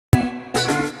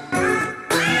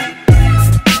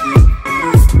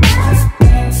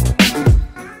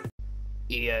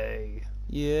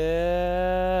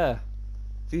Yeah.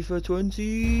 FIFA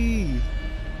 20.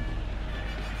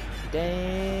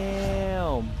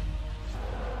 Damn.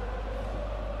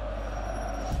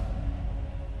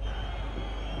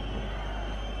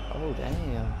 Oh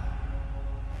damn.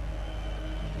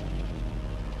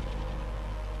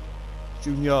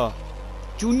 Junior.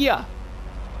 Junior.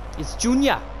 It's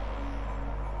Junior.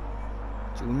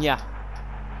 Junior.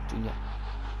 Junior.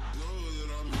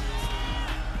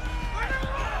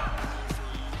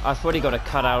 I've probably got to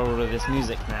cut out all of this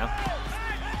music now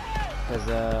because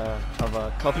of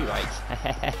copyright.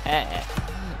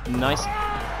 Nice.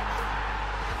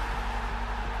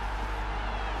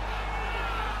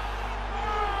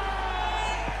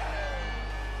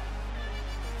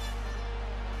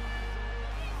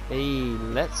 Hey,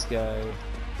 let's go.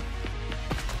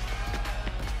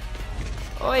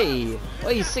 Oi!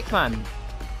 Oi, sick man!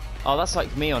 Oh, that's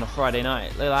like me on a Friday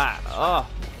night. Look at that. Oh!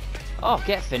 Oh,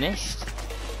 get finished.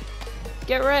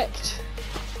 Get wrecked.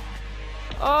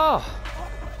 Oh!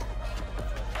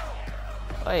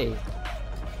 Oi.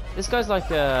 This guy's like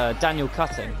Daniel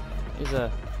Cutting. He's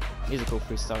a cool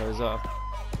freestyler as well.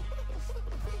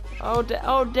 Oh,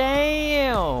 oh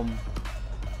damn!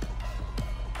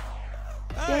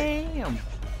 Damn!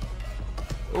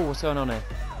 Oh, what's going on here?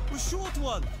 The short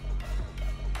one.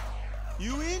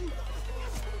 You in?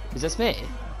 Is this me?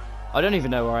 I don't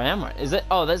even know where I am right. Is it?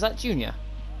 Oh, there's that Junior.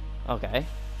 Okay.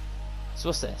 So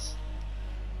what's this?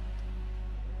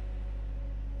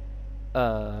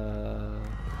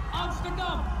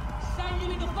 Amsterdam. Zijn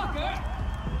jullie de wakker?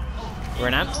 We're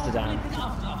in Amsterdam.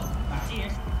 Maar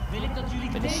eerst wil ik dat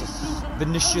jullie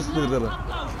Vinicius.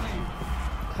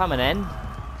 Come on in.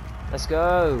 Let's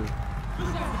go.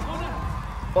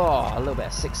 Oh, a little bit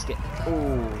of six skip.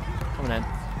 Oh, come on in.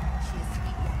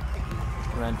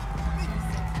 Come on.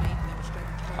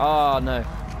 Oh no.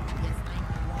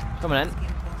 Come on in.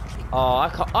 Oh,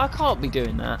 I can't be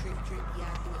doing that.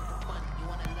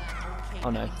 Oh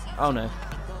no. Oh no.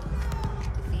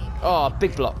 Oh,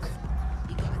 big block.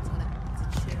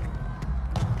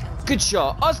 Good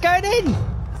shot. Oh, it's going in.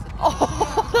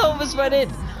 Oh, that almost went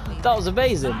in. That was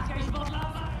amazing.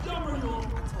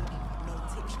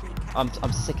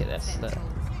 I'm sick of this. Look.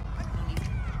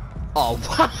 Oh,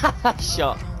 that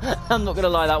shot. I'm not gonna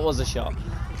lie, that was a shot.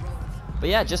 But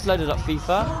yeah, just loaded up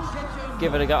FIFA.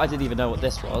 Give it a go. I didn't even know what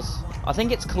this was. I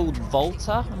think it's called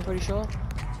Volta, I'm pretty sure.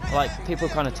 Like, people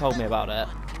kind of told me about it.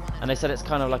 And they said it's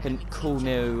kind of like a cool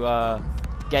new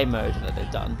game mode that they've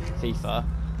done, FIFA.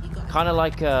 Kind of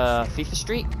like FIFA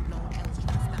Street.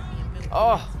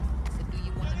 Oh!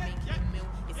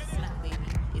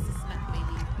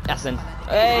 That's in.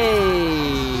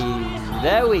 Hey!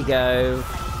 There we go.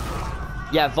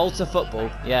 Yeah, Volta football.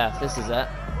 Yeah, this is it.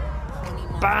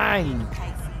 Bang!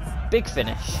 Big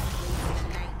finish.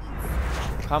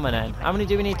 Come on in. How many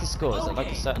do we need to score? Is it like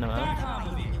a certain amount?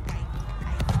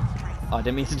 Oh, I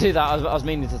didn't mean to do that. I was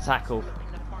meaning to tackle.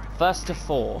 First to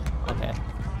 4. Okay.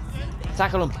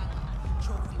 Tackle them.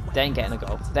 They ain't getting a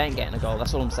goal. They ain't getting a goal.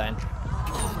 That's all I'm saying.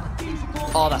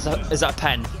 Oh, is that a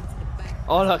pen?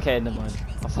 Oh, okay, never mind.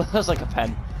 I thought that was like a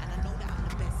pen.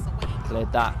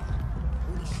 Cleared that.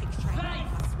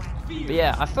 But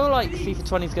yeah, I feel like FIFA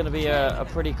 20 is going to be a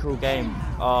pretty cool game.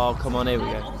 Oh, come on, here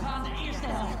we go.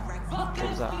 What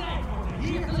was that?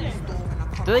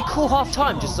 Did they call half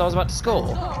time just as I was about to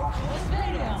score?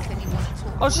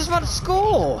 I was just about to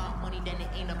score! I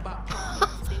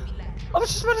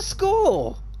was just about to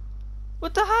score!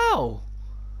 What the hell?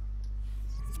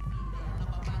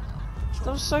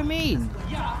 That was so mean.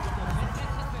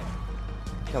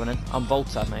 Come on in. I'm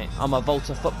Volta, mate. I'm a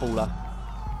Volta footballer.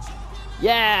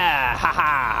 Yeah!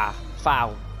 Haha!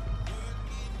 Foul.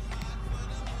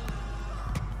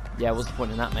 Yeah, what's the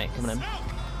point in that, mate? Come on in.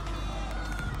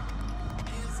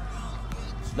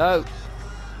 No!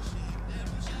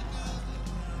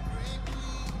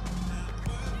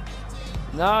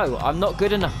 No, I'm not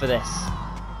good enough for this.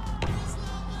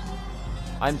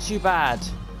 I'm too bad.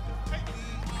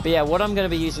 But yeah, what I'm going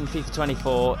to be using FIFA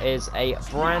 24 is a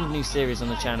brand new series on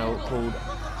the channel called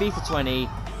FIFA 20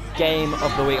 Game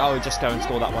of the Week. Oh, just go and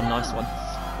score that one. Nice one.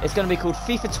 It's going to be called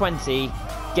FIFA 20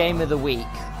 Game of the Week,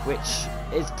 which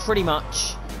is pretty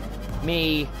much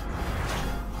me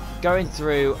going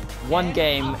through one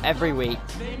game every week,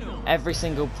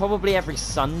 probably every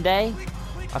Sunday.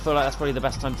 I feel like that's probably the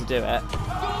best time to do it.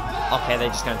 Okay, they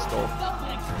just go and score.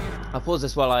 I'll pause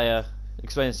this while I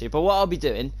explain this to you. But what I'll be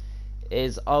doing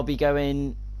is I'll be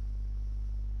going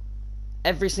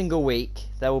every single week.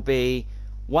 There will be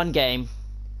one game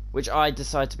which I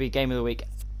decide to be game of the week,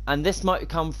 and this might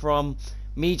come from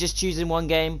me just choosing one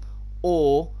game,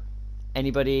 or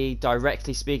anybody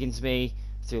directly speaking to me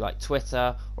through like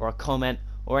Twitter or a comment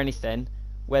or anything,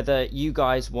 whether you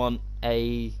guys want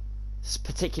a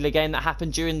particular game that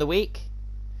happened during the week.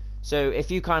 So if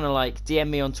you kind of like DM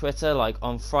me on Twitter like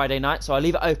on Friday night, so I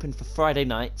leave it open for Friday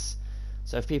nights,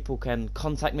 so if people can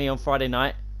contact me on Friday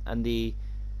night, and the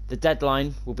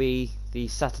deadline will be the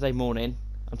Saturday morning.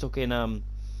 I'm talking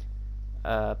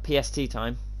PST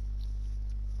time.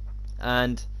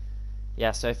 And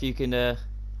yeah, so if you can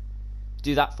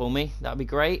do that for me, that would be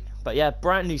great. But yeah,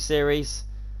 brand new series.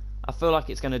 I feel like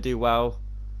it's going to do well.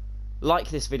 Like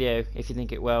this video if you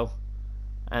think it will,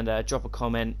 and drop a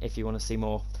comment if you want to see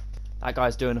more. That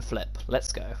guy's doing a flip.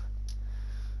 Let's go.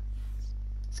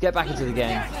 Let's get back into the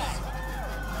game.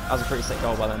 That was a pretty sick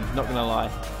goal by them, not going to lie.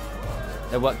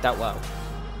 It worked out well.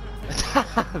 Finish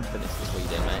this, what you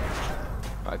did, mate.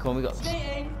 Right, come on, we got this.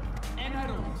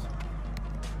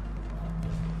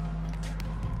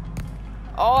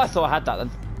 Oh, I thought I had that then.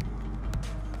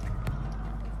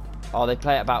 Oh, they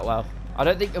play it about well. I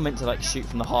don't think you're meant to like shoot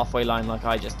from the halfway line like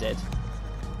I just did.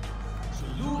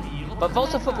 But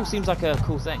Volta football seems like a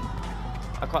cool thing.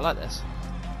 I quite like this.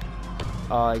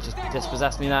 Oh, he just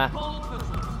dispossessed me there.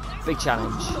 Big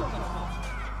challenge.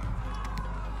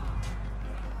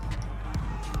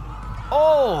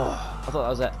 Oh, I thought that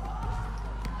was it.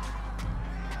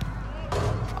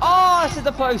 Oh, it's hit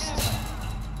the post.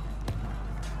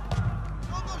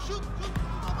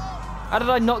 How did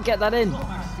I not get that in?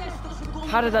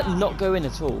 How did that not go in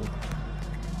at all?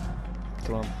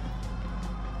 Come on.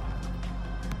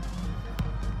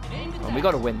 Come on, we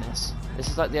got to win this. This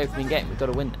is like the opening game. We've got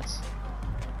to win this.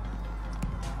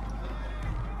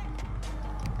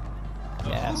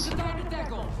 Yes.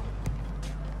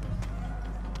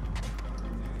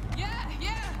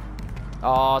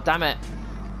 Oh, damn it.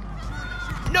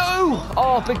 No!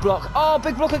 Oh, big block. Oh,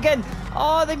 big block again.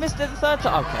 Oh, they missed it the third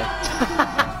time. Okay.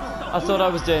 I thought I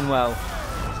was doing well.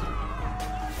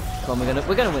 Come on,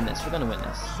 we're gonna win this. We're gonna win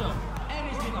this.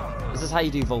 This is how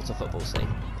you do Volta football, see?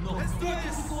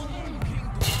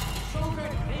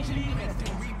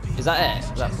 Is that it?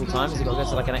 Is that full time? Has it got to go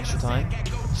to like an extra time?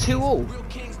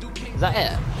 2-2. Is that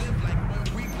it?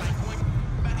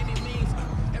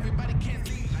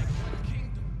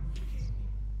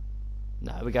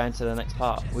 No, we're going to the next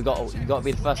part. We got to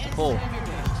be the first to fall.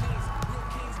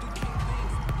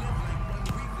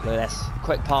 Look at this.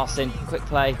 Quick passing, quick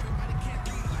play.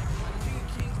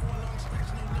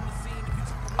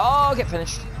 Oh, get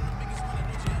finished.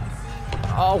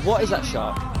 Oh, what is that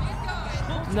shot?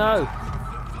 No.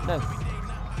 No.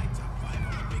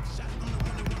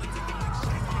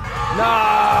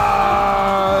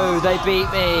 No! They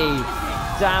beat me.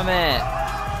 Damn it.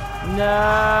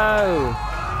 No.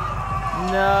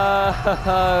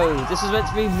 No. This was meant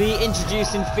to be me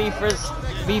introducing FIFA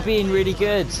as me being really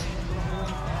good.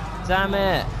 Damn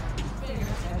it.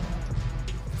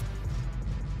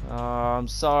 Oh, I'm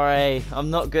sorry. I'm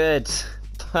not good.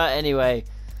 But anyway,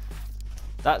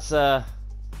 that's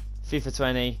FIFA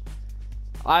 20.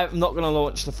 I'm not going to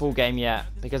launch the full game yet,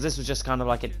 because this was just kind of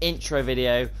like an intro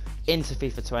video into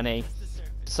FIFA 20.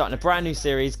 Starting a brand new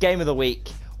series, Game of the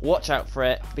Week. Watch out for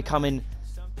it. Be coming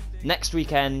next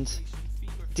weekend.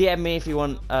 DM me if you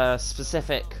want a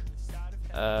specific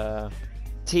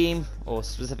team or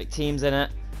specific teams in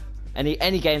it.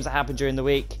 Any games that happen during the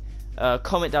week.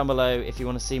 Comment down below if you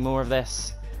want to see more of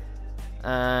this.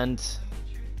 And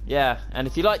yeah, and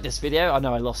if you like this video, I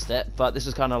know I lost it, but this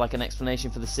was kind of like an explanation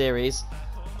for the series.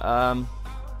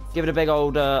 Give it a big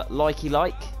old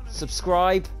like,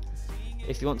 subscribe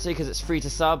if you want to, because it's free to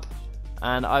sub,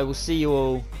 and I will see you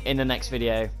all in the next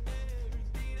video.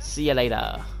 See you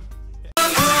later.